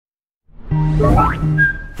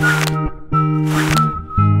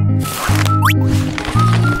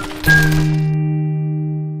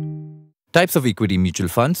Types of equity mutual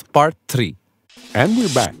funds, Part 3. And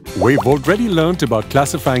we're back. We've already learnt about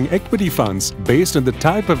classifying equity funds based on the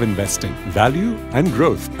type of investing, value and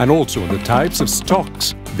growth, and also on the types of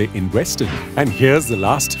stocks they invest in. And here's the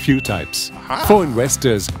last few types. For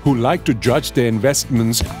investors who like to judge their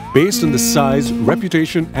investments based on the size,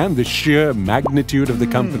 reputation, and the sheer magnitude of the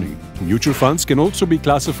company, mutual funds can also be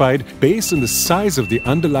classified based on the size of the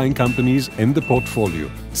underlying companies in the portfolio.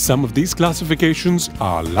 Some of these classifications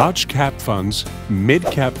are large cap funds, mid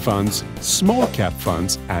cap funds, small cap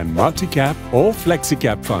funds, and multi-cap or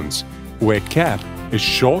flexi-cap funds, where cap is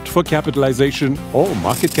short for capitalization or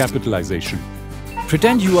market capitalization.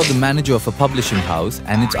 Pretend you are the manager of a publishing house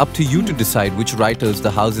and it's up to you to decide which writers the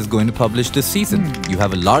house is going to publish this season. You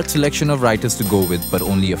have a large selection of writers to go with, but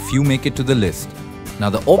only a few make it to the list. Now,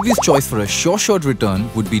 the obvious choice for a sure return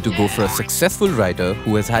would be to go for a successful writer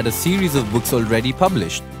who has had a series of books already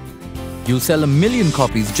published. You'll sell 1 million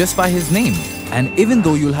copies just by his name. And even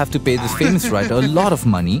though you'll have to pay this famous writer a lot of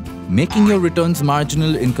money, making your returns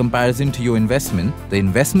marginal in comparison to your investment, the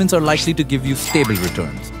investments are likely to give you stable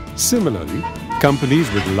returns. Similarly,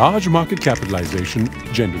 companies with large market capitalization,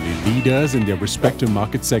 generally leaders in their respective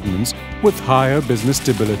market segments with higher business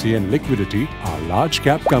stability and liquidity, are large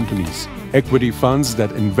cap companies. Equity funds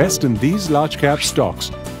that invest in these large cap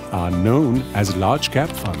stocks are known as large cap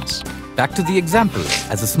funds. Back to the example.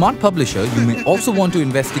 As a smart publisher, you may also want to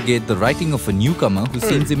investigate the writing of a newcomer who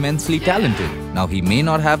seems immensely talented. Now, he may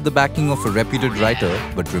not have the backing of a reputed writer,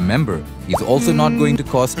 but remember, he's also not going to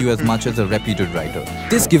cost you as much as a reputed writer.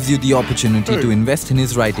 This gives you the opportunity to invest in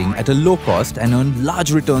his writing at a low cost and earn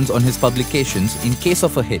large returns on his publications in case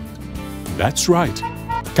of a hit. That's right.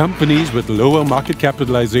 Companies with lower market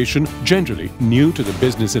capitalization, generally new to the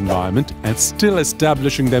business environment and still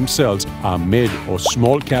establishing themselves, are mid or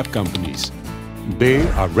small cap companies. They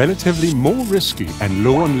are relatively more risky and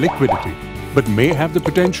low on liquidity, but may have the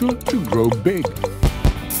potential to grow big.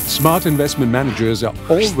 Smart investment managers are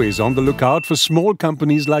always on the lookout for small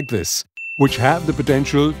companies like this, which have the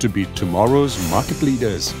potential to be tomorrow's market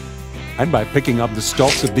leaders. And by picking up the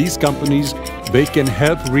stocks of these companies, they can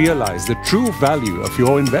help realize the true value of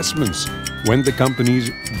your investments when the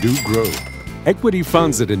companies do grow. Equity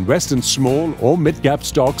funds that invest in small or mid-cap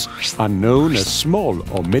stocks are known as small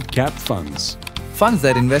or mid-cap funds. Funds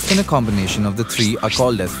that invest in a combination of the three are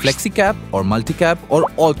called as flexi-cap or multi-cap or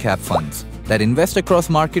all-cap funds that invest across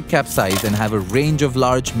market cap size and have a range of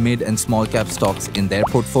large, mid and small-cap stocks in their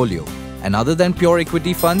portfolio. And other than pure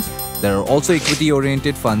equity funds, there are also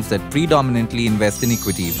equity-oriented funds that predominantly invest in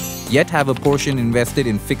equities, yet have a portion invested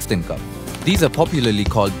in fixed income. These are popularly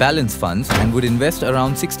called balance funds and would invest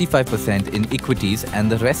around 65% in equities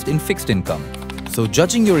and the rest in fixed income. So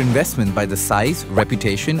judging your investment by the size,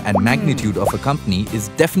 reputation and magnitude of a company is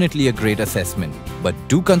definitely a great assessment. But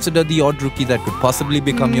do consider the odd rookie that could possibly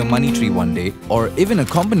become your money tree one day, or even a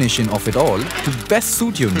combination of it all to best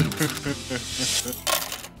suit your needs.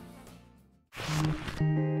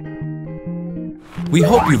 We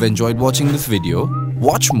hope you've enjoyed watching this video.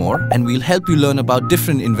 Watch more and we'll help you learn about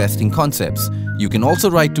different investing concepts. You can also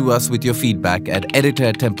write to us with your feedback at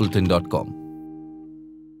editor@templeton.com.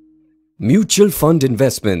 Mutual fund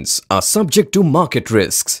investments are subject to market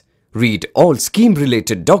risks. Read all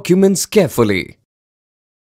scheme-related documents carefully.